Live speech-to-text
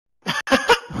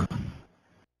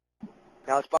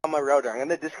Now it's by my router. I'm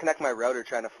gonna disconnect my router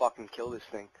trying to fucking kill this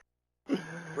thing.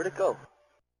 Where'd it go?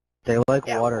 They like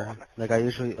Yeah, water. Like I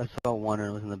saw one and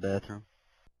it was in the bathroom.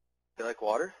 They like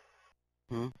water?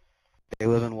 Hmm? They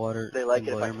live in water. They like it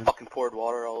if I environment. fucking poured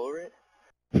water all over it?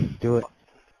 Do it.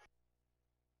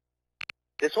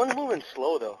 This one's moving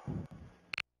slow though.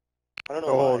 I don't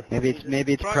know why.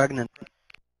 Maybe it's pregnant.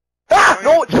 Ah!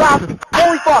 No, it's not!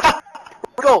 Holy fuck!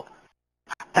 Go!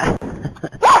 Ah!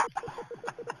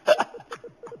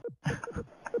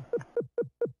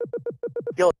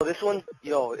 Yo, this one,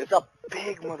 it's a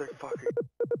big motherfucker.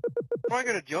 I'm probably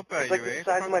gonna jump at It's like you, the eh?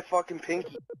 size of my fucking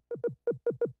pinky.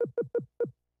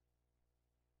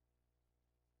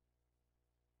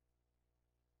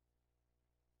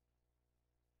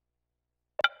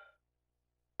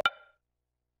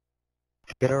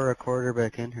 Get our recorder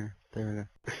back in here. There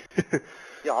we go.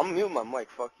 Yo, I'm muting my mic,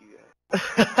 fuck you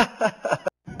guys.